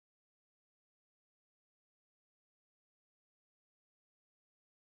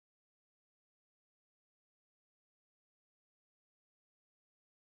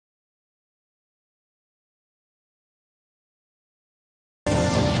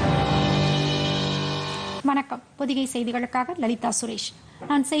வணக்கம். பொதிகை செய்திகளுக்காக லலிதா சுரேஷ்.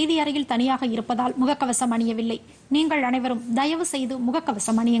 நான் செய்தி அறையில் தனியாக இருப்பதால் முகக்கவசம் அணியவில்லை. நீங்கள் அனைவரும் தயவு செய்து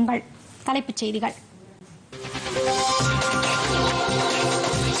முகக்கவசம் அணியுங்கள். தலைப்புச் செய்திகள்.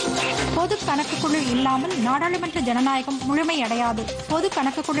 பொது கணக்குக்குழு இல்லாமல் நாடாளுமன்ற ஜனநாயகம் முழுமையடையாது. பொது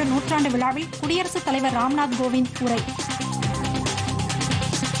கணக்குக்குழு நூற்றாண்டு விழாவில் குடியரசுத் தலைவர் ராம்நாத் கோவிந்த் உரை.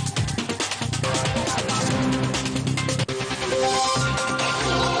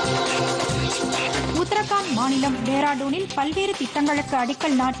 உத்தரகாண்ட் மாநிலம் டேராடூனில் பல்வேறு திட்டங்களுக்கு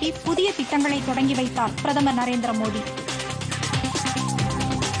அடிக்கல் நாட்டி புதிய திட்டங்களை தொடங்கி வைத்தார் பிரதமர் நரேந்திர மோடி.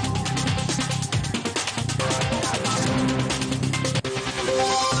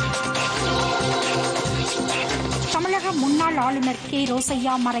 தமிழக முன்னாள் ஆளுநர் கே.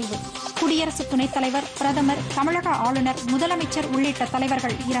 ரோசையா மறைவு. குடியரசு துணைத் தலைவர், பிரதமர், தமிழக ஆளுநர், முதலமைச்சர் உள்ளிட்ட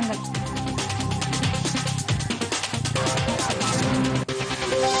தலைவர்கள் இரங்கல்.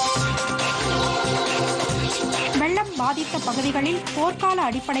 வெள்ளம் பாதித்த பகுதிகளில் போர்க்கால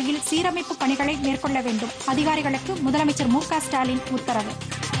அடிப்படையில் சீரமைப்பு பணிகளை மேற்கொள்ள வேண்டும். அதிகாரிகளுக்கு முதலமைச்சர் மு.க. ஸ்டாலின் உத்தரவு.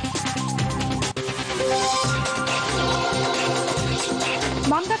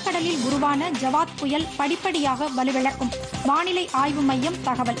 வங்கக்கடலில் உருவான ஜவாத் புயல் படிப்படியாக வலுவிழக்கும். வானிலை ஆய்வு மையம்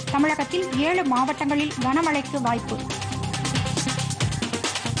தகவல். தமிழகத்தில் 7 மாவட்டங்களில் கனமழைக்கு வாய்ப்பு.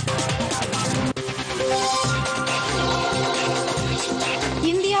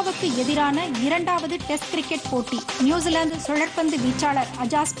 இந்தியாவுக்கு எதிரான 2வது டெஸ்ட் கிரிக்கெட் போட்டி. நியூசிலாந்து சுழற்பந்து வீச்சாளர்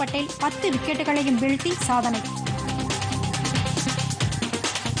அஜாஸ் பட்டேல் 10 விக்கெட்டுகளையும் வீழ்த்தி சாதனை.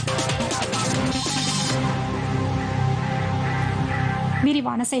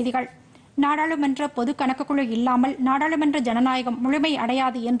 விரிவான செய்திகள். நாடாளுமன்ற பொது கணக்குக்குழு இல்லாமல் நாடாளுமன்ற ஜனநாயகம் முழுமை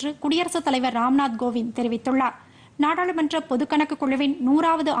அடையாது என்று குடியரசுத் தலைவர் ராம்நாத் கோவிந்த் தெரிவித்துள்ளார். நாடாளுமன்ற பொதுக்கணக்கு குழுவின்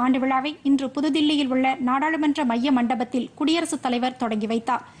 100வது ஆண்டு விழாவை இன்று புதுதில்லியில் உள்ள நாடாளுமன்ற மைய மண்டபத்தில் குடியரசுத் தலைவர் தொடங்கி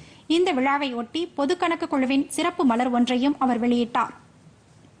வைத்தார். இந்த விழாவை ஒட்டி பொதுக்கணக்கு குழுவின் சிறப்பு மலர் ஒன்றையும் அவர் வெளியிட்டார்.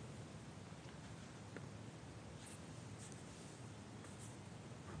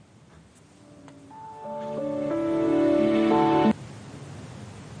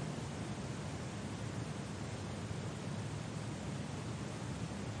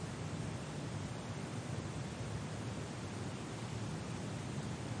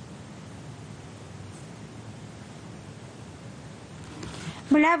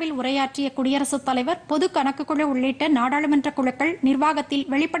 விழாவில் உரையாற்றிய குடியரசுத் தலைவர், பொது கணக்குக்குழு உள்ளிட்ட நாடாளுமன்ற குழுக்கள் நிர்வாகத்தில்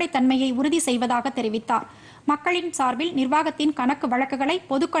வெளிப்படைத்தன்மையை உறுதி செய்வதாக தெரிவித்தார். மக்களின் சார்பில் நிர்வாகத்தின் கணக்கு வழக்குகளை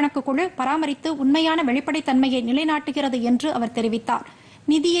பொது கணக்குக்குழு பராமரித்து உண்மையான வெளிப்படைத்தன்மையை நிலைநாட்டுகிறது என்று அவர் தெரிவித்தார்.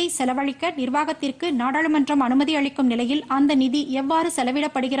 நிதியை செலவழிக்க நிர்வாகத்திற்கு நாடாளுமன்றம் அனுமதி அளிக்கும் நிலையில் அந்த நிதி எவ்வாறு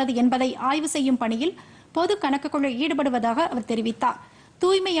செலவிடப்படுகிறது என்பதை ஆய்வு செய்யும் பணியில் பொது கணக்குக்குழு ஈடுபடுவதாக அவர் தெரிவித்தார்.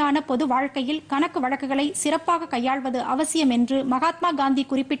 தூய்மையான பொது வாழ்க்கையில் கணக்கு வழக்குகளை சிறப்பாக கையாள்வது அவசியம் என்று மகாத்மா காந்தி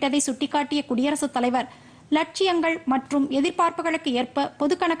குறிப்பிட்டதை சுட்டிக்காட்டிய குடியரசுத் தலைவர், லட்சியங்கள் மற்றும் எதிர்பார்ப்புகளுக்கு ஏற்ப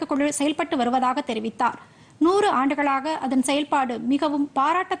பொது கணக்குக்குழு செயல்பட்டு வருவதாக தெரிவித்தார். 100 ஆண்டுகளாக அதன் செயல்பாடு மிகவும்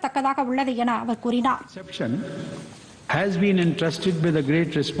பாராட்டத்தக்கதாக உள்ளது என அவர் கூறினார். Has been entrusted with a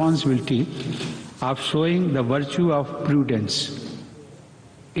great responsibility of showing the virtue of prudence.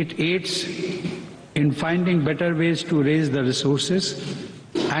 It aids in finding better ways to raise the resources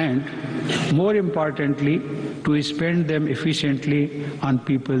and, more importantly, to spend them efficiently on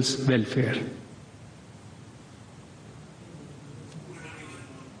people's welfare.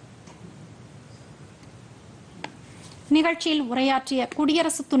 நிகழ்ச்சியில் உரையாற்றிய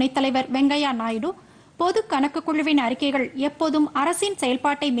குடியரசு துணைத் தலைவர் வெங்கையா நாயுடு, பொது கணக்கு குழுவின் அறிக்கைகள் எப்போதும் அரசின்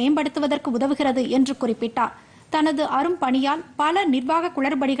செயல்பாட்டை மேம்படுத்துவதற்கு உதவுகிறது என்று குறிப்பிட்டார். தனது அரும் பணியால் பல நிர்வாக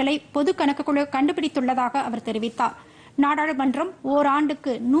குளறுபடிகளை பொது கணக்குக்குழு கண்டுபிடித்துள்ளதாக அவர் தெரிவித்தார். நாடாளுமன்றம்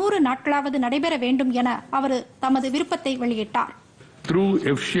ஓராண்டுக்கு 100 நாட்களாவது நடைபெற வேண்டும் என அவர் தமது விருப்பத்தை வெளியிட்டார். Through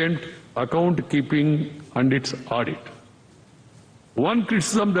efficient account keeping and its audit. One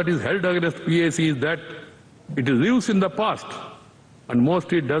criticism that is held against PAC is that it lives in the past and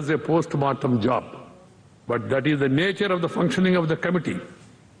mostly does a post-mortem job. But that is the nature of the functioning of the committee,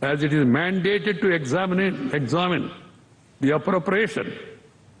 as it is mandated to examine the appropriation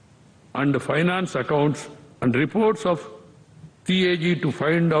and finance accounts and reports of CAG to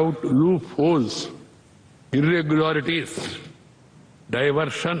find out loopholes, irregularities,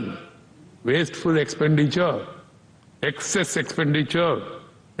 diversion, wasteful expenditure, excess expenditure,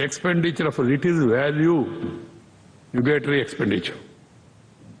 expenditure of little value, nugatory expenditure.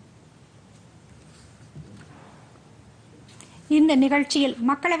 இந்த நிகழ்ச்சியில்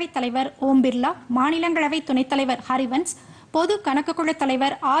மக்களவைத் தலைவர் ஓம் பிர்லா, மாநிலங்களவை துணைத் தலைவர் ஹரிவன்ஸ், பொது கணக்குக்குழு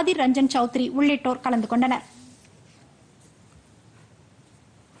தலைவர் ஆதிர் ரஞ்சன் சௌத்ரி உள்ளிட்டோர் கலந்து கொண்டனர்.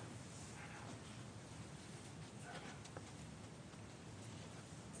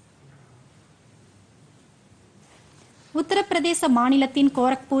 உத்தரப்பிரதேச மாநிலத்தின்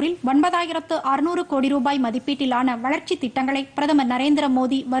கோரக்பூரில் 9600 கோடி ரூபாய் மதிப்பீட்டிலான வளர்ச்சி திட்டங்களை பிரதமர் நரேந்திர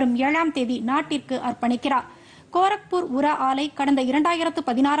மோடி வரும் 7ஆம் தேதி நாட்டிற்கு அர்ப்பணிக்கிறார். கோரக்பூர் உர ஆலை கடந்த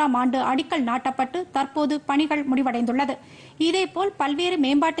 2016ஆம் ஆண்டு அடிக்கல் நாட்டப்பட்டு தற்போது பணிகள் முடிவடைந்துள்ளது. இதேபோல் பல்வேறு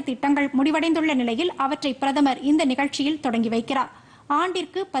மேம்பாட்டு திட்டங்கள் முடிவடைந்துள்ள நிலையில் அவற்றை பிரதமர் இந்த நிகழ்ச்சியில் தொடங்கி வைக்கிறார்.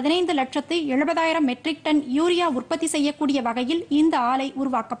 ஆண்டிற்கு 15,70,000 மெட்ரிக் டன் யூரியா உற்பத்தி செய்யக்கூடிய வகையில் இந்த ஆலை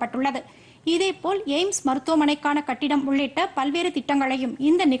உருவாக்கப்பட்டுள்ளது. இதேபோல் எய்ம்ஸ் மருத்துவமனைக்கான கட்டிடம் உள்ளிட்ட பல்வேறு திட்டங்களையும்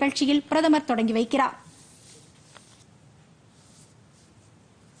இந்த நிகழ்ச்சியில் பிரதமர் தொடங்கி வைக்கிறார்.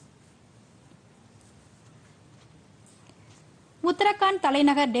 உத்தரகாண்ட்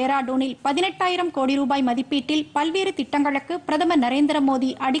தலைநகர் டேராடூனில் 18,000 கோடி ரூபாய் மதிப்பீட்டில் பல்வேறு திட்டங்களுக்கு பிரதமர் நரேந்திர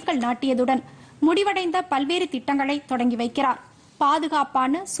மோடி அடிக்கல் நாட்டியதுடன் முடிவடைந்த பல்வேறு திட்டங்களை தொடங்கி வைக்கிறார்.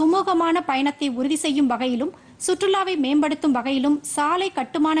 பாதுகாப்பான சுமூகமான பயணத்தை உறுதி செய்யும் வகையிலும் சுற்றுலாவை மேம்படுத்தும் வகையிலும் சாலை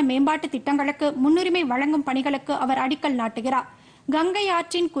கட்டுமான மேம்பாட்டு திட்டங்களுக்கு முன்னுரிமை வழங்கும் பணிகளுக்கு அவர் அடிக்கல் நாட்டுகிறார். கங்கை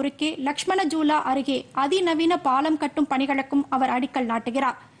ஆற்றின் குறுக்கே லக்ஷ்மண ஜூலா அருகே அதிநவீன பாலம் கட்டும் பணிகளுக்கும் அவர் அடிக்கல்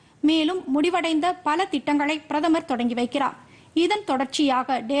நாட்டுகிறார். மேலும் முடிவடைந்த பல திட்டங்களை பிரதமர் தொடங்கி வைக்கிறார். இதன்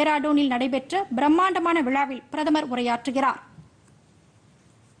தொடர்ச்சியாக டேராடூனில் நடைபெற்ற பிரம்மாண்டமான விழாவில் பிரதமர் உரையாற்றுகிறார்.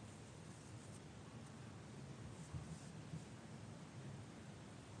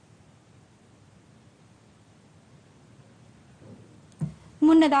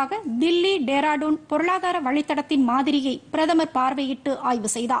 முன்னதாக தில்லி டேராடூன் பொருளாதார வழித்தடத்தின் மாதிரியை பிரதமர் பார்வையிட்டு ஆய்வு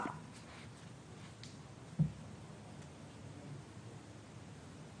செய்தார்.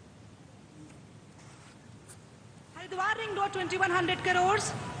 हरिद्वार रिंग रोड 2100 करोड़,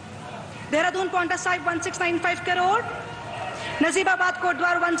 देहरादून पौंटा साहिब 1695 करोड़, नजीबाबाद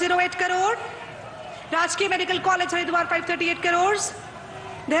कोटद्वार 108 करोड़, राजकीय मेडिकल कॉलेज हरिद्वार 538 करोड़,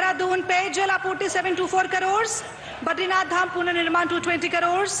 देहरादून पेयजल आपूर्ति 724 करोड़, बद्रीनाथ धाम पुनर्निर्माण 220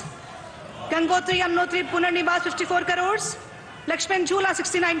 करोड़, गंगोत्री यमुनोत्री पुनर्निवास 54 करोड़, लक्ष्मण झूला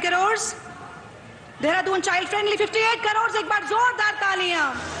 69 करोड़, देहरादून चाइल्ड फ्रेंडली 58 करोड़। एक बार जोरदार तालियां।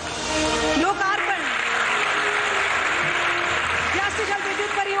 लोकार्पण व्यासी जल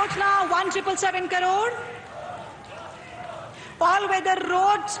विद्युत परियोजना 1777 crore, all weather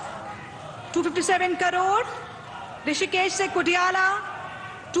road 257 crore, Rishikesh से कुटियाला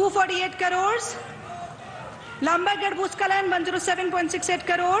 248 करोड़, लंबागढ़ भूस्खलन 107.68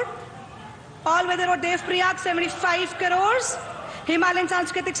 crore, all weather road Devprayag 75 crore, Himalayan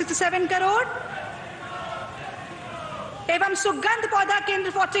सांस्कृतिक 67 करोड़ एवं सुगंध पौधा केंद्र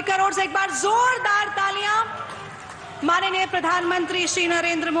 40 करोड़। से एक बार जोरदार तालियां माननीय प्रधानमंत्री श्री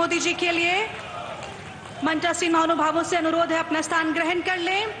नरेंद्र मोदी जी के लिए। मंचासीन महानुभावों से अनुरोध है अपना स्थान ग्रहण कर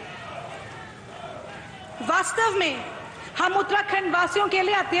लें। वास्तव में हम उत्तराखंड वासियों के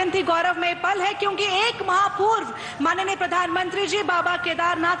लिए अत्यंत ही गौरवमय पल है, क्योंकि एक माह पूर्व माननीय प्रधानमंत्री जी बाबा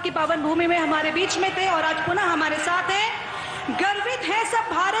केदारनाथ की पावन भूमि में हमारे बीच में थे और आज पुनः हमारे साथ हैं। गर्वित है सब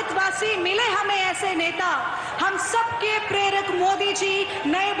भारतवासी, मिले हमें ऐसे नेता, हम सबके प्रेरक मोदी जी,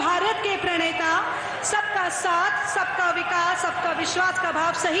 नए भारत के प्रणेता। सबका साथ, सबका विकास, सबका विश्वास का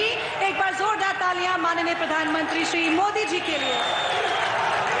भाव सही। एक बार जोरदार तालियां माननीय प्रधानमंत्री श्री मोदी जी के लिए।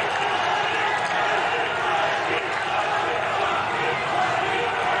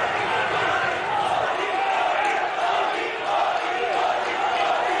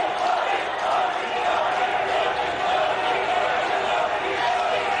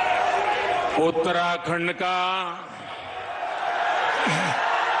 उत्तराखंड का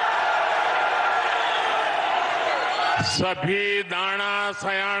सभी दाना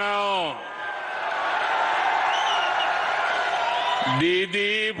सयाणों,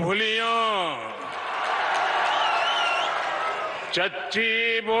 दीदी भूलियों, चच्ची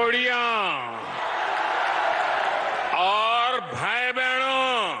बोड़ियां और भाई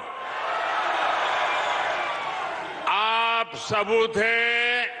बहनों, आप सबूथे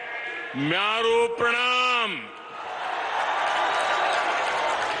म्यारू प्रणाम।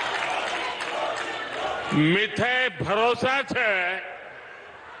 मिथे भरोसा है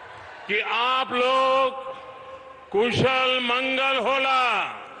कि आप लोग कुशल मंगल होला।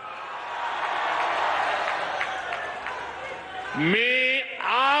 मैं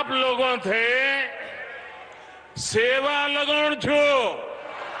आप लोगों थे सेवा लगन छू,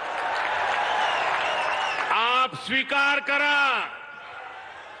 आप स्वीकार करा।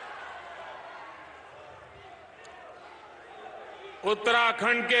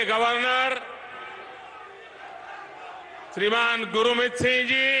 उत्तराखंड के गवर्नर श्रीमान गुरमीत सिंह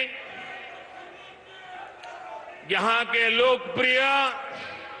जी, यहां के लोकप्रिय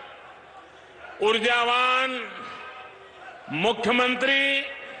ऊर्जावान मुख्यमंत्री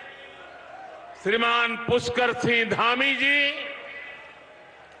श्रीमान पुष्कर सिंह धामी जी,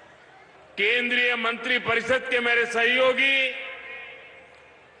 केंद्रीय मंत्री परिषद के मेरे सहयोगी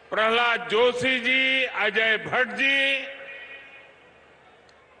प्रहलाद जोशी जी, अजय भट्ट जी,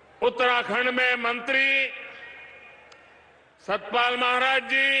 उत्तराखंड में मंत्री सतपाल महाराज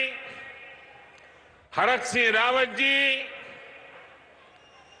जी, हरक सिंह रावत जी,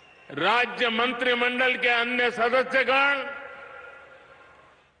 राज्य मंत्रिमंडल के अन्य सदस्यगण,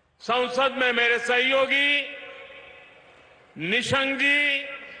 संसद में मेरे सहयोगी निशंक जी,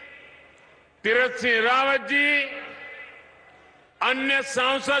 तीरथ सिंह रावत जी, अन्य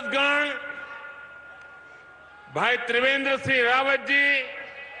सांसदगण, भाई त्रिवेंद्र सिंह रावत जी,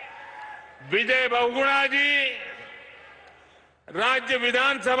 विजय बहुगुणा जी, राज्य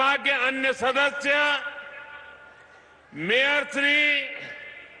विधानसभा के अन्य सदस्य, मेयर श्री,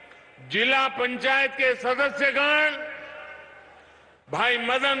 जिला पंचायत के सदस्यगण, भाई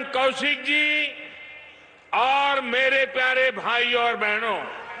मदन कौशिक जी और मेरे प्यारे भाइयों और बहनों,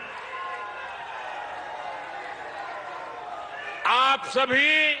 आप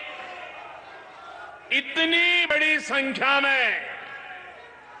सभी इतनी बड़ी संख्या में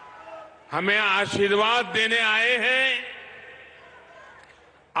हमें आशीर्वाद देने आए हैं।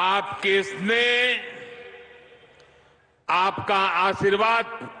 आपके स्नेह, आपका आशीर्वाद,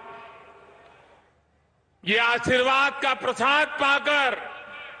 ये आशीर्वाद का प्रसाद पाकर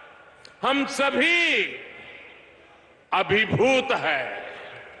हम सभी अभिभूत है।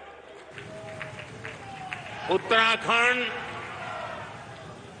 उत्तराखंड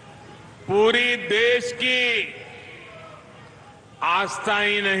पूरी देश की आस्था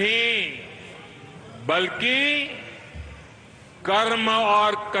ही नहीं, बल्कि कर्म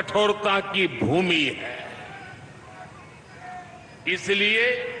और कठोरता की भूमि है। इसलिए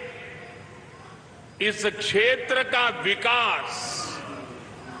इस क्षेत्र का विकास,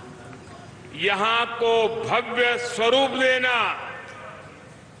 यहां को भव्य स्वरूप देना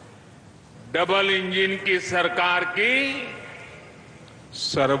डबल इंजन की सरकार की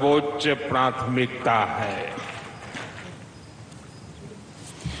सर्वोच्च प्राथमिकता है।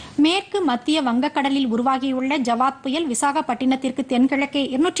 மேற்கு மத்திய வங்கக்கடலில் உருவாகியுள்ள ஜவாத் புயல் விசாகப்பட்டினத்திற்கு தென்கிழக்கே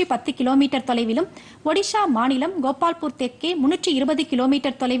 210 கிலோமீட்டர் தொலைவிலும், ஒடிஷா மாநிலம் கோபால்பூர் தெற்கே 320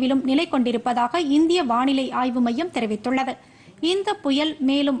 கிலோமீட்டர் தொலைவிலும் நிலை கொண்டிருப்பதாக இந்திய வானிலை ஆய்வு மையம் தெரிவித்துள்ளது. இந்த புயல்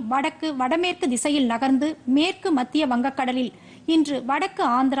மேலும் வடமேற்கு திசையில் நகர்ந்து மேற்கு மத்திய வங்கக்கடலில் இன்று வடக்கு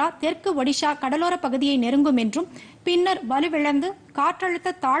ஆந்திரா, தெற்கு ஒடிஷா கடலோர பகுதியை நெருங்கும் என்றும், பின்னர் வலுவிழந்து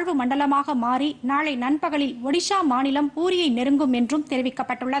காற்றழுத்த தாழ்வு மண்டலமாக மாறி நாளை நண்பகலில் ஒடிஷா மாநிலம் பூரியை நெருங்கும் என்றும்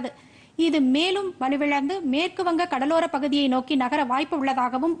தெரிவிக்கப்பட்டுள்ளது. இது மேலும் வலுவிழந்து மேற்கு வங்க கடலோர பகுதியை நோக்கி நகர வாய்ப்பு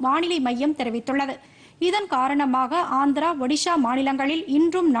உள்ளதாகவும் வானிலை மையம் தெரிவித்துள்ளது. இதன் காரணமாக ஆந்திரா, ஒடிஷா மாநிலங்களில்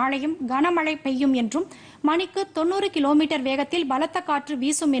இன்றும் நாளையும் கனமழை பெய்யும் என்றும், மணிக்கு 90 கிலோமீட்டர் வேகத்தில் பலத்த காற்று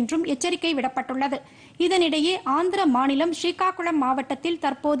வீசும் என்றும் எச்சரிக்கை விடப்பட்டுள்ளது. இதனிடையே ஆந்திர மாநிலம் ஸ்ரீகாகுளம் மாவட்டத்தில்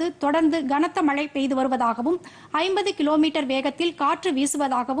தற்போது தொடர்ந்து கனத்த மழை பெய்து வருவதாகவும் 50 கிலோமீட்டர் வேகத்தில் காற்று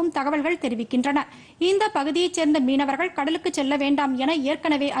வீசுவதாகவும் தகவல்கள் தெரிவிக்கின்றன. இந்த பகுதியைச் சேர்ந்த மீனவர்கள் கடலுக்கு செல்ல வேண்டாம் என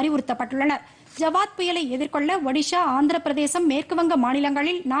ஏற்கனவே அறிவுறுத்தப்பட்டுள்ளனர். ஜவாத் புயலை எதிர்கொள்ள ஒடிஷா, ஆந்திர பிரதேசம், மேற்குவங்க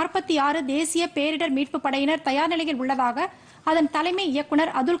மாநிலங்களில் 46 தேசிய பேரிடர் மீட்பு படையினர் தயார் நிலையில் உள்ளதாக அதன் தலைமை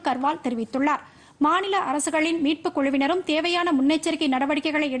இயக்குநர் அதுல் கர்வால் தெரிவித்துள்ளார். மாநில அரசுகளின் மீட்புக் குழுவினரும் தேவையான முன்னெச்சரிக்கை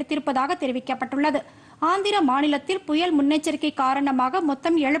நடவடிக்கைகளை எடுத்திருப்பதாக தெரிவிக்கப்பட்டுள்ளது. ஆந்திர மாநிலத்தில் புயல் முன்னெச்சரிக்கை காரணமாக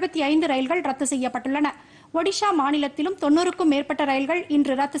மொத்தம் 75 ரயில்கள் ரத்து செய்யப்பட்டுள்ளன. ஒடிஷா மாநிலத்திலும் 90க்கும் மேற்பட்ட ரயில்கள்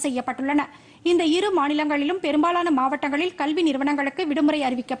இன்று ரத்து செய்யப்பட்டுள்ளன. இந்த இரு மாநிலங்களிலும் பெரும்பாலான மாவட்டங்களில் கல்வி நிறுவனங்களுக்கு விடுமுறை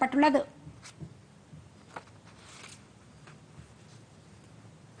அறிவிக்கப்பட்டுள்ளது.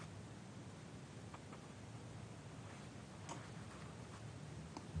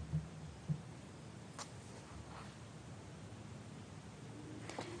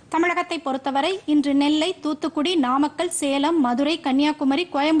 தமிழகத்தை பொறுத்தவரை இன்று நெல்லை, தூத்துக்குடி, நாமக்கல், சேலம், மதுரை, கன்னியாகுமரி,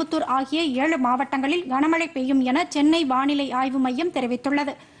 கோயம்புத்தூர் ஆகிய 7 மாவட்டங்களில் கனமழை பெய்யும் என சென்னை வானிலை ஆய்வு மையம்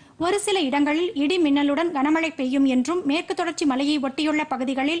தெரிவித்துள்ளது. ஒரு சில இடங்களில் இடி மின்னலுடன் கனமழை பெய்யும் என்றும், மேற்கு தொடர்ச்சி மலையை ஒட்டியுள்ள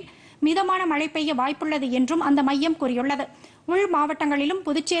பகுதிகளில் மிதமான மழை பெய்ய வாய்ப்புள்ளது என்றும் அந்த மையம் கூறியுள்ளது. உள் மாவட்டங்களிலும்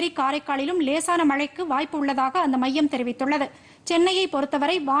புதுச்சேரி, காரைக்காலிலும் லேசான மழைக்கு வாய்ப்பு உள்ளதாக அந்த மையம் தெரிவித்துள்ளது. சென்னையை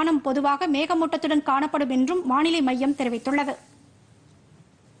பொறுத்தவரை வானம் பொதுவாக மேகமூட்டத்துடன் காணப்படும் என்றும் வானிலை மையம் தெரிவித்துள்ளது.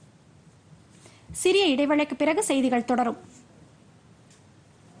 சிறிய இடைவேளைக்கு பிறகு செய்திகள் தொடரும்.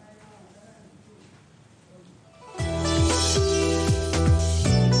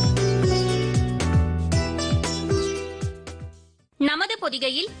 நமது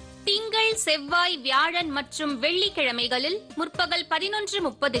பொதிகையில் திங்கள், செவ்வாய், வியாழன் மற்றும் வெள்ளிக்கிழமைகளில் முற்பகல்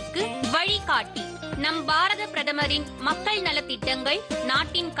 11:30க்கு வழிகாட்டி நம் பாரத பிரதமரின் மக்கள் நலத்திட்டங்கள்,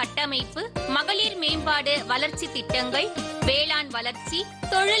 நாட்டின் கட்டமைப்பு, மகளிர் மேம்பாடு, வளர்ச்சி திட்டங்கள், வேளாண் வளர்ச்சி,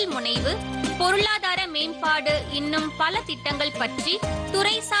 தொழில் முனைவு, பொருளாதார மேம்பாடு இன்னும் பல திட்டங்கள் பற்றி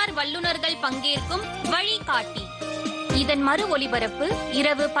துறைசார் வல்லுநர்கள் பங்கேற்கும் வழிகாட்டி. இதன் மறு ஒலிபரப்பு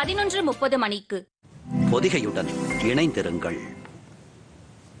இரவு 11:30 மணிக்கு. பொதிகையுடன் இணைந்திருங்கள்.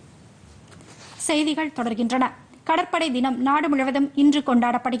 செய்திகள் தொடர்கின்றன. கடற்படை தினம் நாடு முழுவதும் இன்று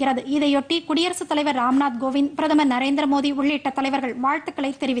கொண்டாடப்படுகிறது. இதையொட்டி குடியரசுத் தலைவர் ராம்நாத் கோவிந்த், பிரதமர் நரேந்திர மோடி உள்ளிட்ட தலைவர்கள்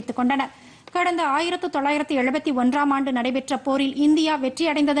வாழ்த்துக்களை தெரிவித்துக் கொண்டனர். கடந்த 1971ஆம் ஆண்டு நடைபெற்ற போரில் இந்தியா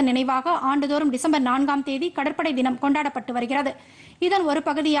வெற்றியடைந்ததன் நினைவாக ஆண்டுதோறும் டிசம்பர் 4ஆம் தேதி கடற்படை தினம் கொண்டாடப்பட்டு வருகிறது. இதன் ஒரு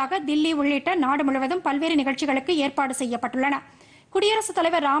பகுதியாக தில்லி உள்ளிட்ட நாடு முழுவதும் பல்வேறு நிகழ்ச்சிகளுக்கு ஏற்பாடு செய்யப்பட்டுள்ளன. குடியரசுத்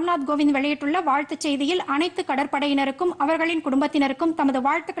தலைவர் ராம்நாத் கோவிந்த் வெளியிட்டுள்ள வாழ்த்துச் செய்தியில் அனைத்து கடற்படையினருக்கும் அவர்களின் குடும்பத்தினருக்கும் தமது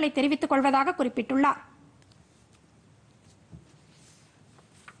வாழ்த்துக்களை தெரிவித்துக் கொள்வதாக குறிப்பிட்டுள்ளார்.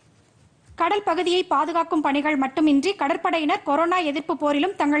 கடல் பகுதியை பாதுகாக்கும் பணிகள் மட்டுமின்றி கடற்படையினர் கொரோனா எதிர்ப்பு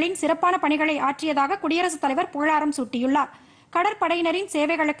போரிலும் தங்களின் சிறப்பான பணிகளை ஆற்றியதாக குடியரசுத் தலைவர் புகழாரம் சூட்டியுள்ளார். கடற்படையினரின்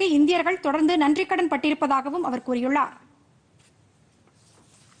சேவைகளுக்கு இந்தியர்கள் தொடர்ந்து நன்றிக்கடன் பட்டிருப்பதாகவும் அவர் கூறியுள்ளார்.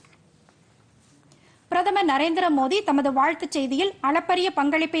 பிரதமர் நரேந்திர மோடி தமது வாழ்த்துச் செய்தியில் அளப்பரிய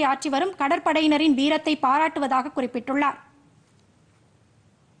பங்களிப்பை ஆற்றி வரும் கடற்படையினரின் வீரத்தை பாராட்டுவதாக குறிப்பிட்டுள்ளார்.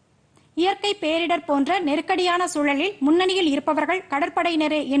 இயற்கை பேரிடர் போன்ற நெருக்கடியான சூழலில் முன்னணியில் இருப்பவர்கள்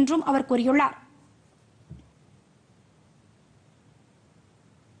கடற்படையினரே என்றும் அவர் கூறியுள்ளார்.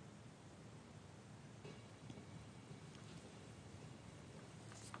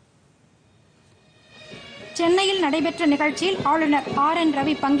 சென்னையில் நடைபெற்ற நிகழ்ச்சியில் ஆளுநர் RN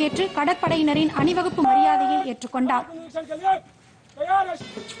ரவி பங்கேற்று கடற்படையினரின் அணிவகுப்பு மரியாதையை ஏற்றுக்கொண்டார்.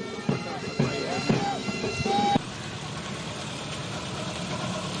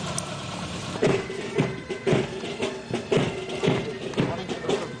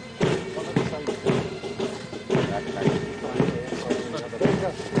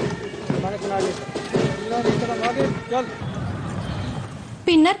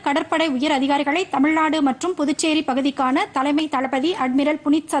 பின்னர் கடற்படை உயர் அதிகாரிகளை தமிழ்நாடு மற்றும் புதுச்சேரி பகுதிக்கான தலைமை தளபதி அட்மிரல்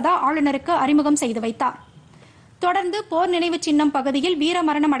புனித் சதா ஆளுநருக்கு அறிமுகம் செய்து வைத்தார். தொடர்ந்து போர் நினைவு சின்னம் பகுதியில்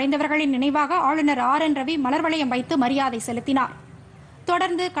வீரமரணம் அடைந்தவர்களின் நினைவாக ஆளுநர் RN ரவி மலர்வளையம் வைத்து மரியாதை செலுத்தினார்.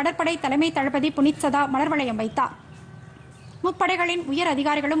 தொடர்ந்து கடற்படை தலைமை தளபதி புனித் சதா மலர்வளையம் வைத்தார். முப்படைகளின் உயர்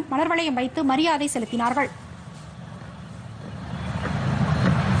அதிகாரிகளும் மலர்வளையம் வைத்து மரியாதை செலுத்தினார்கள்.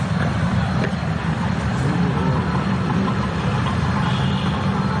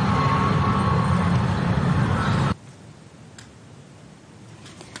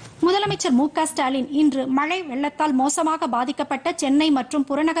 முதலமைச்சர் மு.க.ஸ்டாலின் இன்று மழை வெள்ளத்தால் மோசமாக பாதிக்கப்பட்ட சென்னை மற்றும்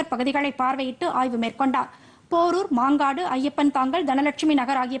புறநகர் பகுதிகளை பார்வையிட்டு ஆய்வு மேற்கொண்டார். போரூர், மாங்காடு, ஐயப்பன் தாங்கல், தனலட்சுமி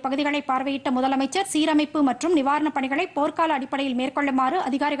நகர் ஆகிய பகுதிகளை பார்வையிட்ட முதலமைச்சர் சீரமைப்பு மற்றும் நிவாரணப் பணிகளை போர்க்கால அடிப்படையில் மேற்கொள்ளுமாறு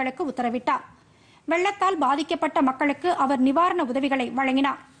அதிகாரிகளுக்கு உத்தரவிட்டார். வெள்ளத்தால் பாதிக்கப்பட்ட மக்களுக்கு அவர் நிவாரண உதவிகளை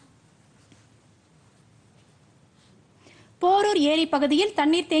வழங்கினார். போரூர் ஏரி பகுதியில்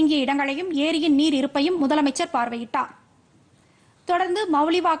தண்ணீர் தேங்கிய இடங்களையும் ஏரியின் நீர் இருப்பையும் முதலமைச்சர் பார்வையிட்டார். தொடர்ந்து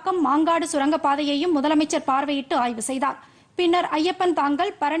மவுலிவாக்கம், மாங்காடு சுரங்கப்பாதையையும் முதலமைச்சர் பார்வையிட்டு ஆய்வு செய்தார். பின்னர் ஐயப்பன்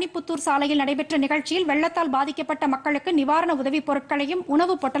தாங்கல், பரணிப்புத்தூர் சாலையில் நடைபெற்ற நிகழ்ச்சியில் வெள்ளத்தால் பாதிக்கப்பட்ட மக்களுக்கு நிவாரண உதவிப் பொருட்களையும்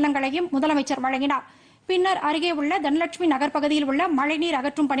உணவுப் பொட்டலங்களையும் முதலமைச்சர் வழங்கினார். பின்னர் அருகே உள்ள தனலட்சுமி நகர் பகுதியில் உள்ள மழைநீர்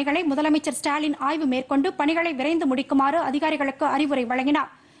அகற்றும் பணிகளை முதலமைச்சர் ஸ்டாலின் ஆய்வு மேற்கொண்டு பணிகளை விரைந்து முடிக்குமாறு அதிகாரிகளுக்கு அறிவுரை வழங்கினார்.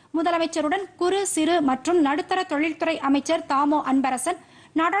 முதலமைச்சருடன் குறு, சிறு மற்றும் நடுத்தர தொழில்துறை அமைச்சர் தாமோ அன்பரசன்,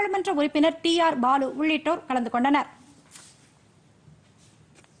 நாடாளுமன்ற உறுப்பினர் TR பாலு உள்ளிட்டோர் கலந்து கொண்டனர்.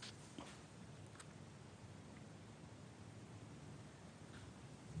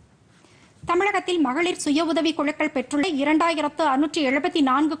 தமிழகத்தில் மகளிர் சுய உதவி குழுக்கள் பெற்றுள்ள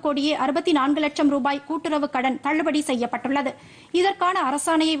 2674 கோடியே 64 லட்சம் ரூபாய் கூட்டுறவு கடன் தள்ளுபடி செய்யப்பட்டுள்ளது. இதற்கான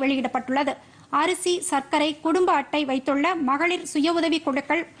அரசாணையை வெளியிடப்பட்டுள்ளது. அரிசி, சர்க்கரை, குடும்ப அட்டை வைத்துள்ள மகளிர் சுய உதவி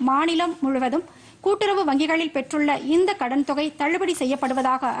குழுக்கள் மாநிலம் முழுவதும் கூட்டுறவு வங்கிகளில் பெற்றுள்ள இந்த கடன் தொகை தள்ளுபடி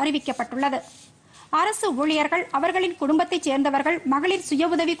செய்யப்படுவதாக அறிவிக்கப்பட்டுள்ளது. அரசு ஊழியர்கள், அவர்களின் குடும்பத்தைச் சேர்ந்தவர்கள் மகளிர்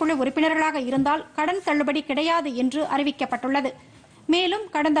சுய உதவி குழு உறுப்பினர்களாக இருந்தால் கடன் தள்ளுபடி கிடையாது என்று அறிவிக்கப்பட்டுள்ளது. மேலும்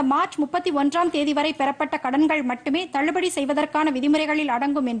கடந்த மார்ச் 31ஆம் தேதி வரை பெறப்பட்ட கடன்கள் மட்டுமே தள்ளுபடி செய்வதற்கான விதிமுறைகளில்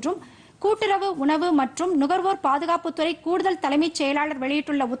அடங்கும் என்றும் கூட்டுறவு, உணவு மற்றும் நுகர்வோர் பாதுகாப்புத்துறை கூடுதல் தலைமைச் செயலாளர்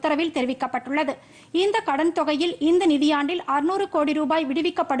வெளியிட்டுள்ள உத்தரவில் தெரிவிக்கப்பட்டுள்ளது. இந்த கடன் தொகையில் இந்த நிதியாண்டில் 600 கோடி ரூபாய்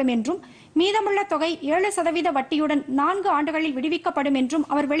விடுவிக்கப்படும் என்றும் மீதமுள்ள தொகை 7% வட்டியுடன் 4 ஆண்டுகளில் விடுவிக்கப்படும் என்றும்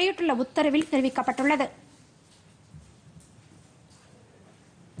அவர் வெளியிட்டுள்ள உத்தரவில் தெரிவிக்கப்பட்டுள்ளது.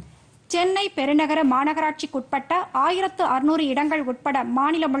 சென்னை பெருநகர மாநகராட்சிக்குட்பட்ட 1600 இடங்கள் உட்பட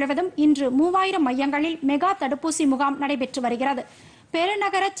மாநிலம் முழுவதும் இன்று 3000 மையங்களில் மெகா தடுப்பூசி முகாம் நடைபெற்று வருகிறது.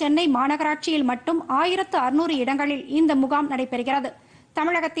 பெருநகர சென்னை மாநகராட்சியில் மட்டும் 1600 இடங்களில் இந்த முகாம் நடைபெறுகிறது.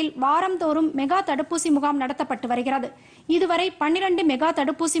 தமிழகத்தில் வாரந்தோறும் மெகா தடுப்பூசி முகாம் நடத்தப்பட்டு வருகிறது. இதுவரை 12 மெகா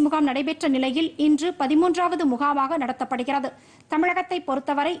தடுப்பூசி முகாம் நடைபெற்ற நிலையில் இன்று 13வது முகாமாக நடத்தப்படுகிறது. தமிழகத்தை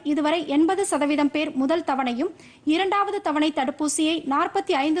பொறுத்தவரை இதுவரை 80% பேர் முதல் தவணையும் 2வது தவணை தடுப்பூசியை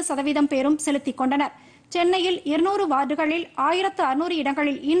 45% பேரும் செலுத்திக் கொண்டனர். சென்னையில் 200 வார்டுகளில் 1600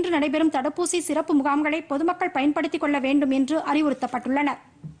 இடங்களில் இன்று நடைபெறும் தடுப்பூசி சிறப்பு முகாம்களை பொதுமக்கள் பயன்படுத்திக் கொள்ள வேண்டும் என்று அறிவுறுத்தப்பட்டுள்ளனர்.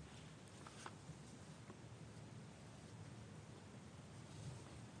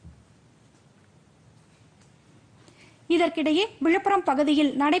 இதற்கிடையே விழுப்புரம் பகுதியில்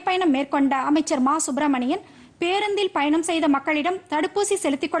நடைப்பயணம் மேற்கொண்ட அமைச்சர் மா சுப்பிரமணியன் பேருந்தில் பயணம் செய்த மக்களிடம் தடுப்பூசி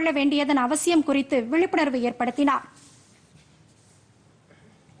செலுத்திக் கொள்ள வேண்டியதன் அவசியம் குறித்து விழிப்புணர்வு ஏற்படுத்தினார்.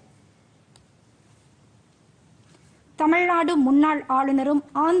 தமிழ்நாடு முன்னாள் ஆளுநரும்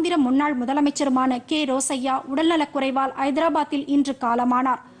ஆந்திர முன்னாள் முதலமைச்சருமான கே. ரோசையா உடல்நலக்குறைவால் ஐதராபாத்தில் இன்று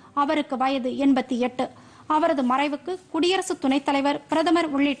காலமானார். அவருக்கு வயது 88. அவரது மறைவுக்கு குடியரசு துணைத் தலைவர்,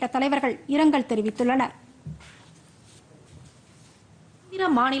 பிரதமர் உள்ளிட்ட தலைவர்கள் இரங்கல் தெரிவித்துள்ளனர். ஆந்திர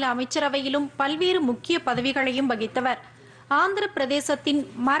மாநில அமைச்சரவையிலும் பல்வேறு முக்கிய பதவிகளையும் வகித்தவர். ஆந்திர பிரதேசத்தின்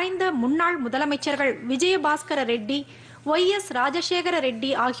மறைந்த முன்னாள் முதலமைச்சர்கள் விஜயபாஸ்கர ரெட்டி, ஒய்.எஸ். ராஜசேகர ரெட்டி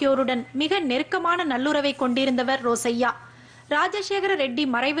ஆகியோருடன் மிக நெருக்கமான நல்லுறவை கொண்டிருந்தவர் ரோசையா. ராஜசேகர ரெட்டி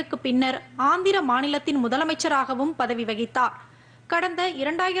மறைவுக்கு பின்னர் ஆந்திர மாநிலத்தின் முதலமைச்சராகவும் பதவி வகித்தார். கடந்த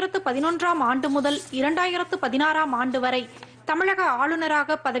 2011ஆம் ஆண்டு முதல் 2016ஆம் ஆண்டு வரை தமிழக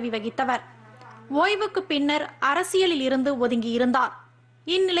ஆளுநராக பதவி வகித்தவர். ஓய்வுக்கு பின்னர் அரசியலில் இருந்து ஒதுங்கியிருந்தார்.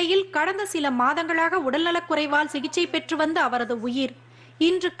 இந்நிலையில் கடந்த சில மாதங்களாக உடல்நலக்குறைவால் சிகிச்சை பெற்று வந்த அவரது உயிர்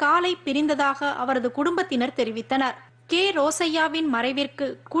இன்று காலை பிரிந்ததாக அவரது குடும்பத்தினர் தெரிவித்தனர். கே. ரோசையாவின் மறைவிற்கு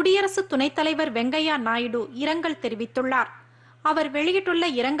குடியரசு துணைத் தலைவர் வெங்கையா நாயுடு இரங்கல் தெரிவித்துள்ளார். அவர் வெளியிட்டுள்ள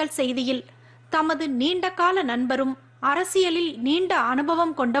இரங்கல் செய்தியில், தமது நீண்டகால நண்பரும் அரசியலில் நீண்ட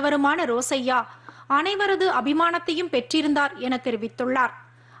அனுபவம் கொண்டவருமான ரோசையா அனைவரது அபிமானத்தையும் பெற்றிருந்தார் என தெரிவித்துள்ளார்.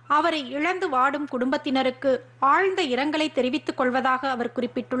 அவரை இழந்து வாடும் குடும்பத்தினருக்கு ஆழ்ந்த இரங்கலை தெரிவித்துக் கொள்வதாக அவர்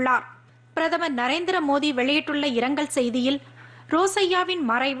குறிப்பிட்டுள்ளார். பிரதமர் நரேந்திர மோடி வெளியிட்டுள்ள இரங்கல் செய்தியில், ரோசையாவின்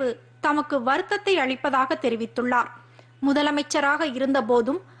மறைவு தமக்கு வருத்தத்தை அளிப்பதாக தெரிவித்துள்ளார். முதலமைச்சராக இருந்த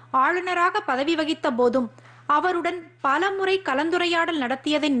போதும் ஆளுநராக பதவி வகித்த போதும் அவருடன் பல முறை கலந்துரையாடல்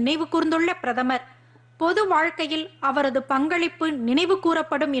நடத்தியதை நினைவு கூர்ந்துள்ள பிரதமர், பொது வாழ்க்கையில் அவரது பங்களிப்பு நினைவு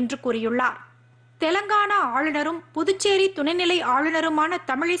கூறப்படும் என்று கூறியுள்ளார். தெலங்கானா ஆளுநரும் புதுச்சேரி துணைநிலை ஆளுநருமான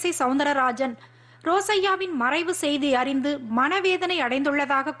தமிழிசை சவுந்தரராஜன் ரோசையாவின் மறைவு செய்தி அறிந்து மனவேதனை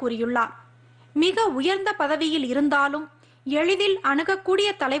அடைந்துள்ளதாக கூறியுள்ளார். மிக உயர்ந்த பதவியில் இருந்தாலும் எளிதில் அணுகக்கூடிய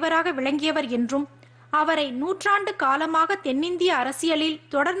தலைவராக விளங்கியவர் என்றும், அவரை நூற்றாண்டு காலமாக தென்னிந்திய அரசியலில்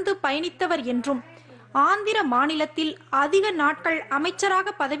தொடர்ந்து பயணித்தவர் என்றும், ஆந்திர மாநிலத்தில் அதிக நாட்கள்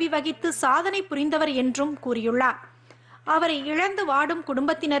அமைச்சராக பதவி வகித்து சாதனை புரிந்தவர் என்றும் கூறியுள்ளார். அவரை இழந்து வாடும்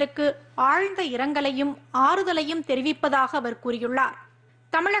குடும்பத்தினருக்கு ஆழ்ந்த இரங்கலையும் ஆறுதலையும் தெரிவிப்பதாக அவர் கூறியுள்ளார்.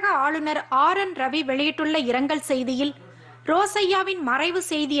 தமிழக ஆளுநர் ஆர்.என். ரவி வெளியிட்டுள்ள இரங்கல் செய்தியில், ரோசையாவின் மறைவு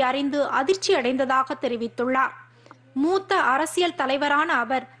செய்தி அறிந்து அதிர்ச்சி அடைந்ததாக தெரிவித்துள்ளார். மூத்த அரசியல் தலைவரான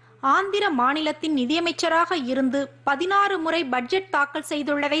அவர் ஆந்திர மாநிலத்தின் நிதியமைச்சராக இருந்து 16 முறை பட்ஜெட் தாக்கல்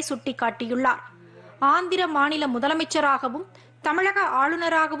செய்துள்ளதை சுட்டிக்காட்டியுள்ளார். ஆந்திர மாநில முதலமைச்சராகவும் தமிழக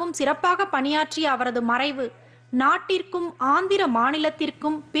ஆளுநராகவும் சிறப்பாக பணியாற்றிய அவரது மறைவு நாட்டிற்கும் ஆந்திர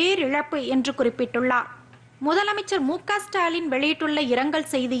மாநிலத்திற்கும் பேரிழப்பு என்று குறிப்பிட்டுள்ளார். முதலமைச்சர் மு.க. ஸ்டாலின் வெளியிட்டுள்ள இரங்கல்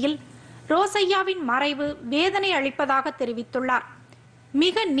செய்தியில், ரோசையாவின் மறைவு வேதனை அளிப்பதாக தெரிவித்துள்ளார்.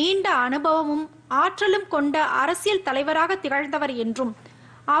 மிக நீண்ட அனுபவமும் ஆற்றலும் கொண்ட அரசியல் தலைவராக திகழ்ந்தவர் என்றும்,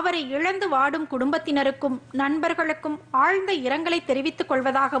 அவரை இழந்து வாடும் குடும்பத்தினருக்கும் நண்பர்களுக்கும் ஆழ்ந்த இரங்கலை தெரிவித்துக்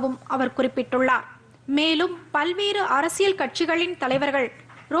கொள்வதாகவும் அவர் குறிப்பிட்டுள்ளார். மேலும் பல்வேறு அரசியல் கட்சிகளின் தலைவர்கள்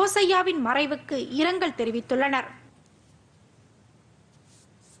ரோசையாவின் மறைவுக்கு இரங்கல் தெரிவித்துள்ளனர்.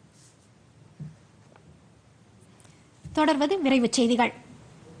 தொடர்வது விரைவுச் செய்திகள்.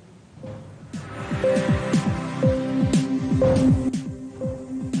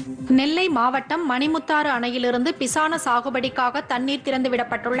 நெல்லை மாவட்டம் மணிமுத்தாறு அணையிலிருந்து பிசான சாகுபடிக்காக தண்ணீர்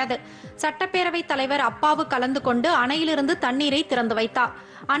திறந்துவிடப்பட்டுள்ளது. சட்டப்பேரவைத் தலைவர் அப்பாவு கலந்து கொண்டு அணையிலிருந்து தண்ணீரை திறந்து வைத்தார்.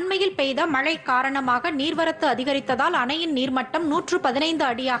 அண்மையில் பெய்த மழை காரணமாக நீர்வரத்து அதிகரித்ததால் அணையின் நீர்மட்டம் 115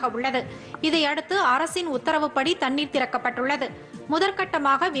 அடியாக உள்ளது. இதையடுத்து அரசின் உத்தரவுப்படி தண்ணீர் திறக்கப்பட்டுள்ளது.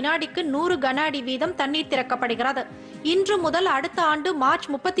 முதற்கட்டமாக வினாடிக்கு 100 கன அடி வீதம் தண்ணீர் திறக்கப்படுகிறது. இன்று முதல் அடுத்த ஆண்டு மார்ச்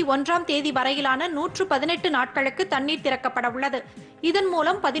 31ஆம் தேதி வரையிலான 118 நாட்களுக்கு தண்ணீர் திறக்கப்பட உள்ளது. இதன்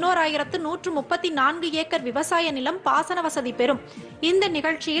மூலம் 11,134 ஏக்கர் விவசாய நிலம் பாசன வசதி பெறும். இந்த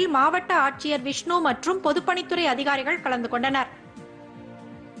நிகழ்ச்சியில் மாவட்ட ஆட்சியர் விஷ்ணு மற்றும் பொதுப்பணித்துறை அதிகாரிகள் கலந்து கொண்டனர்.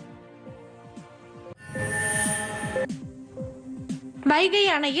 வைகை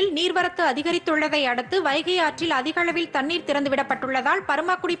அணையில் நீர்வரத்து அதிகரித்துள்ளதை அடுத்து வைகை ஆற்றில் அதிக அளவில் தண்ணீர் திறந்துவிடப்பட்டுள்ளதால்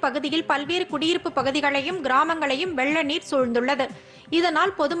பருமாக்குடி பகுதியில் பல்வேறு குடியிருப்பு பகுதிகளையும் கிராமங்களையும் வெள்ள நீர் சூழ்ந்துள்ளது.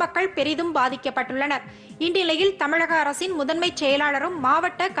 இதனால் பொதுமக்கள் பெரிதும் பாதிக்கப்பட்டுள்ளனர். இந்நிலையில் தமிழக அரசின் முதன்மை செயலாளரும்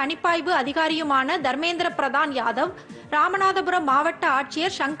மாவட்ட கணிப்பாய்வு அதிகாரியுமான தர்மேந்திர பிரதான் யாதவ், ராமநாதபுரம் மாவட்ட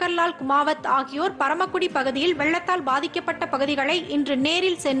ஆட்சியர் சங்கர்லால் குமாவத் ஆகியோர் பரமக்குடி பகுதியில் வெள்ளத்தால் பாதிக்கப்பட்ட பகுதிகளை இன்று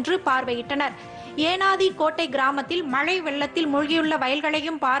நேரில் சென்று பார்வையிட்டனர். ஏனாதி கோட்டை கிராமத்தில் மழை வெள்ளத்தில் மூழ்கியுள்ள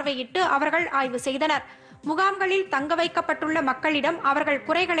வயல்களையும் பார்வையிட்டு அவர்கள் ஆய்வு செய்தனர். முகாம்களில் தங்க வைக்கப்பட்டுள்ள மக்களிடம் அவர்கள்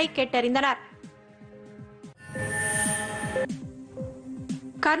குறைகளை கேட்டறிந்தனர்.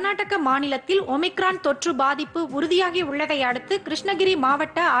 கர்நாடக மாநிலத்தில் ஒமிக்ரான் தொற்று பாதிப்பு உறுதியாகி உள்ளதை அடுத்து கிருஷ்ணகிரி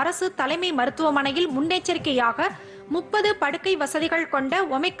மாவட்ட அரசு தலைமை மருத்துவமனையில் முன்னெச்சரிக்கையாக 30 படுக்கை வசதிகள் கொண்ட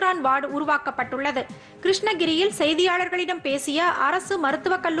ஒமிக்ரான் வார்டு உருவாக்கப்பட்டுள்ளது. கிருஷ்ணகிரியில் செய்தியாளர்களிடம் பேசிய அரசு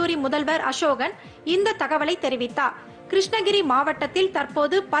மருத்துவக் கல்லூரி முதல்வர் அசோகன் இந்த தகவலை தெரிவித்தார். கிருஷ்ணகிரி மாவட்டத்தில்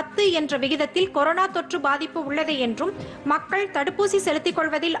தற்போது 10 என்ற விகிதத்தில் கொரோனா தொற்று பாதிப்பு உள்ளது என்றும் மக்கள் தடுப்பூசி செலுத்திக்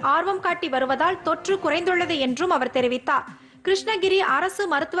கொள்வதில் ஆர்வம் காட்டி வருவதால் தொற்று குறைந்துள்ளது என்றும் அவர் தெரிவித்தார். கிருஷ்ணகிரி அரசு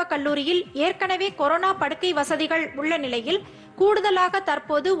மருத்துவக் கல்லூரியில் ஏற்கனவே கொரோனா படுக்கை வசதிகள் உள்ள நிலையில் கூடுதலாக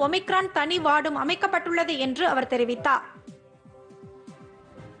தற்போது ஒமிக்ரான் தனி வார்டும் அமைக்கப்பட்டுள்ளது என்று அவர் தெரிவித்தார்.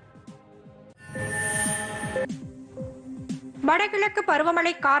 வடகிழக்கு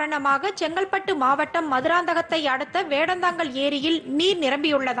பருவமழை காரணமாக செங்கல்பட்டு மாவட்டம் மதுராந்தகத்தை அடுத்த வேடந்தாங்கல் ஏரியில் நீர்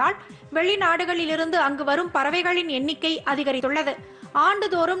நிரம்பியுள்ளதால் வெளிநாடுகளிலிருந்து அங்கு வரும் பறவைகளின் எண்ணிக்கை அதிகரித்துள்ளது.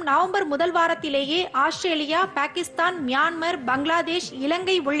 ஆண்டுதோறும் நவம்பர் முதல் வாரத்திலேயே ஆஸ்திரேலியா, பாகிஸ்தான், மியான்மர், பங்களாதேஷ்,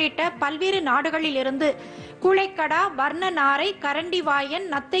 இலங்கை உள்ளிட்ட பல்வேறு நாடுகளிலிருந்து கூளைக்கடா, வர்ண நாரை, கரண்டிவாயன்,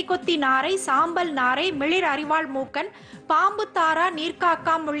 நத்தை கொத்தி நாரை, சாம்பல் நாரை, மிளிர் அரிவாள் மூக்கன், பாம்பு தாரா,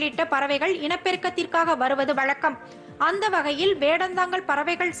 நீர்க்காக்காம் உள்ளிட்ட பறவைகள் இனப்பெருக்கத்திற்காக வருவது வழக்கம். அந்த வகையில் வேடந்தாங்கல்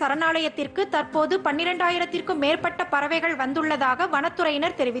பறவைகள் சரணாலயத்திற்கு தற்போது 12,000க்கும் மேற்பட்ட பறவைகள் வந்துள்ளதாக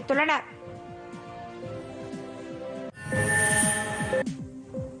வனத்துறையினர் தெரிவித்துள்ளனர்.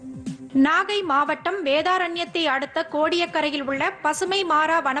 நாகை மாவட்டம் வேதாரண்யத்தை அடுத்த கோடியக்கரையில் உள்ள பசுமை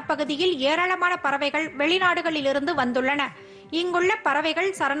மாறா வனப்பகுதியில் ஏராளமான பறவைகள் வெளிநாடுகளிலிருந்து வந்துள்ளன. இங்குள்ள பறவைகள்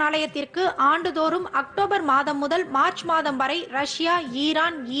சரணாலயத்திற்கு ஆண்டுதோறும் அக்டோபர் மாதம் முதல் மார்ச் மாதம் வரை ரஷ்யா,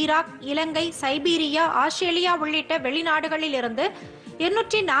 ஈரான், ஈராக், இலங்கை, சைபீரியா, ஆஸ்திரேலியா உள்ளிட்ட வெளிநாடுகளில் இருந்து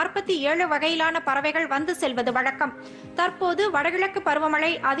 247 வகையிலான பறவைகள் வந்து செல்வது வழக்கம். தற்போது வடகிழக்கு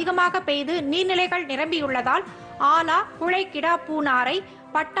பருவமழை அதிகமாக பெய்து நீர்நிலைகள் நிரம்பியுள்ளதால் ஆலா, குளைக்கிடா பூநாரை,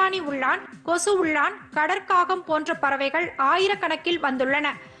 பட்டாணி உள்ளான், கொசு உள்ளான், கடற்காகம் போன்ற பறவைகள் ஆயிரக்கணக்கில் வந்துள்ளன.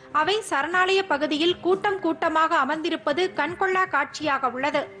 அவை சரணாலய பகுதியில் கூட்டம் கூட்டமாக அமர்ந்திருப்பது கண்கொள்ளா காட்சியாக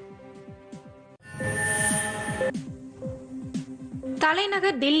உள்ளது.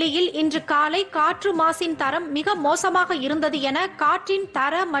 தலைநகர் தில்லியில் இன்று காலை காற்று மாசின் தரம் மிக மோசமாக இருந்தது என காற்றின்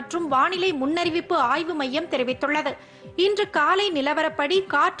தர மற்றும் வானிலை முன்னறிவிப்பு ஆய்வு மையம் தெரிவித்துள்ளது. இன்று காலை நிலவரப்படி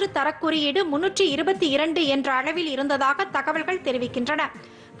காற்று தரக்குறியீடு 322 என்ற அளவில் இருந்ததாக தகவல்கள் தெரிவிக்கின்றன.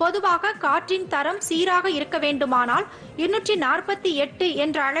 பொதுவாக காற்றின் தரம் சீராக இருக்க வேண்டுமானால் 248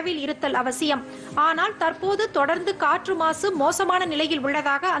 என்ற அளவில் இருத்தல் அவசியம். ஆனால் தற்போது தொடர்ந்து காற்று மாசு மோசமான நிலையில்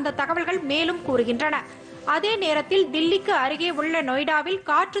உள்ளதாக அந்த தகவல்கள் மேலும் கூறுகின்றன. அதே நேரத்தில் தில்லிக்கு அருகே உள்ள நொய்டாவில்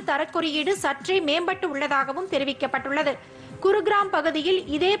காற்று தரக்குறியீடு சற்றே மேம்பட்டு உள்ளதாகவும் தெரிவிக்கப்பட்டுள்ளது. குருகிராம் பகுதியில்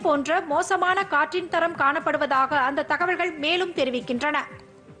இதே போன்ற மோசமான காற்றின் தரம் காணப்படுவதாக அந்த தகவல்கள் மேலும் தெரிவிக்கின்றன.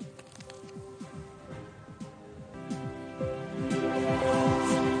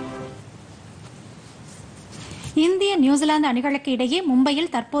 இந்திய நியூசிலாந்து அணிகளுக்கு இடையே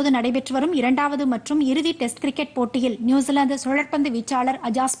மும்பையில் தற்போது நடைபெற்று வரும் 2வது மற்றும் இறுதி டெஸ்ட் கிரிக்கெட் போட்டியில் நியூசிலாந்து சுழற்பந்து வீச்சாளர்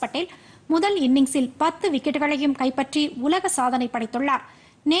அஜாஸ் பட்டேல் முதல் இன்னிங்ஸில் 10 விக்கெட்டுகளையும் கைப்பற்றி உலக சாதனை படைத்துள்ளார்.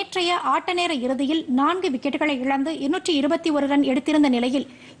 நேற்றைய ஆட்ட நேர இறுதியில் 4 விக்கெட்டுகளை இழந்து 221 ரன் எடுத்திருந்த நிலையில்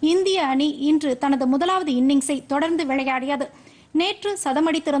இந்திய அணி இன்று தனது முதலாவது இன்னிங்ஸை தொடர்ந்து விளையாடியது. நேற்று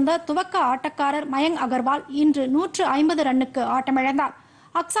சதமடித்திருந்த துவக்க ஆட்டக்காரர் மயங்க் அகர்வால் இன்று 150 ரன்னுக்கு ஆட்டமிழந்தார்.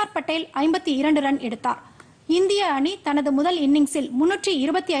 அக்சார் பட்டேல் 52 ரன் எடுத்தார். இந்திய அணி தனது முதல் இன்னிங்ஸில்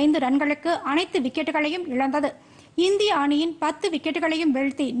 325 ரன்களுக்கு அனைத்து விக்கெட்டுகளையும் இழந்தது. இந்திய அணியின் 10 விக்கெட்டுகளையும்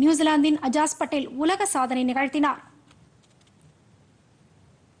வீழ்த்தி நியூசிலாந்தின் அஜாஸ் பட்டேல் உலக சாதனை நிகழ்த்தினார்.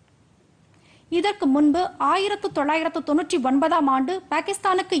 இதற்கு முன்பு 1999ஆம் ஆண்டு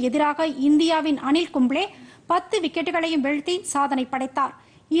பாகிஸ்தானுக்கு எதிராக இந்தியாவின் அனில் கும்ப்ளே 10 விக்கெட்டுகளையும் வீழ்த்தி சாதனை படைத்தார்.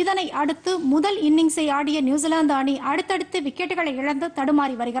 இதனை அடுத்து முதல் இன்னிங்ஸை ஆடிய நியூசிலாந்து அணி அடுத்தடுத்து விக்கெட்டுகளை இழந்து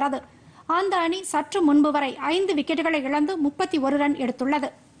தடுமாறி வருகிறது. அந்த அணி சற்று முன்பு வரை 5 விக்கெட்டுகளை இழந்து 31 ரன் எடுத்துள்ளது.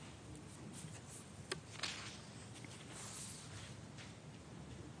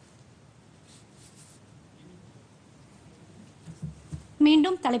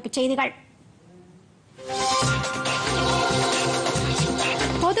 மீண்டும் தலைப்புச் செய்திகள்.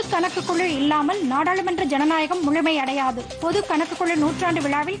 பொது கணக்குக்குழு இல்லாமல் நாடாளுமன்ற ஜனநாயகம் முழுமையடையாது. பொது கணக்குக்குழு நூற்றாண்டு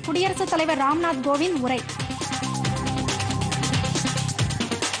விழாவில் குடியரசுத் தலைவர் ராம்நாத் கோவிந்த் உரை.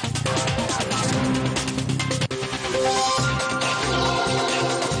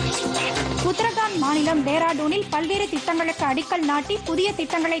 உத்தரகாண்ட் மாநிலம் டேராடூனில் பல்வேறு திட்டங்களுக்கு அடிக்கல் நாட்டி புதிய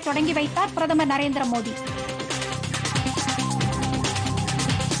திட்டங்களை தொடங்கி வைத்தார் பிரதமர் நரேந்திர மோடி.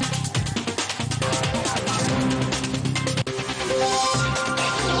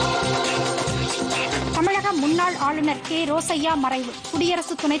 தமிழக முன்னாள் ஆளுநர் கே. ரோசையா மறைவு.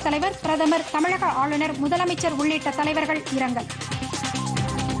 குடியரசு துணைத் தலைவர், பிரதமர், தமிழக ஆளுநர், முதலமைச்சர் உள்ளிட்ட தலைவர்கள் இரங்கல்.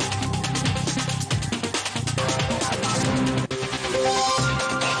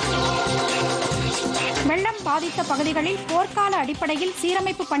 வெள்ளம் பாதித்த பகுதிகளில் போர்க்கால அடிப்படையில்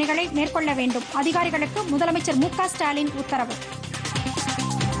சீரமைப்பு பணிகளை மேற்கொள்ள வேண்டும். அதிகாரிகளுக்கு முதலமைச்சர் மு.க. ஸ்டாலின் உத்தரவு.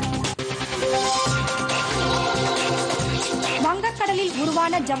 வங்கக்கடலில்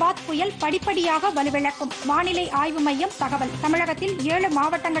உருவான ஜவாத் புயல் படிப்படியாக வலுவிழக்கும். வானிலை ஆய்வு மையம் தகவல். தமிழகத்தில் 7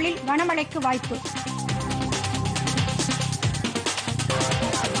 மாவட்டங்களில் கனமழைக்கு வாய்ப்பு.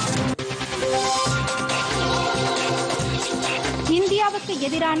 இந்தியாவுக்கு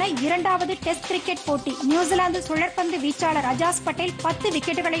எதிரான 2வது டெஸ்ட் கிரிக்கெட் போட்டி. நியூசிலாந்து சுழற்பந்து வீச்சாளர் அஜாஸ் பட்டேல் 10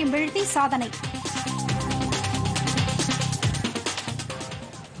 விக்கெட்டுகளையும் வீழ்த்தி சாதனை.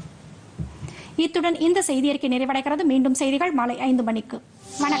 இத்துடன் இந்த செய்தியறிக்கை நிறைவடைகிறது. மீண்டும் செய்திகள் மாலை 5 மணிக்கு.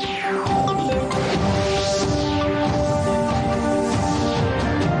 வணக்கம்.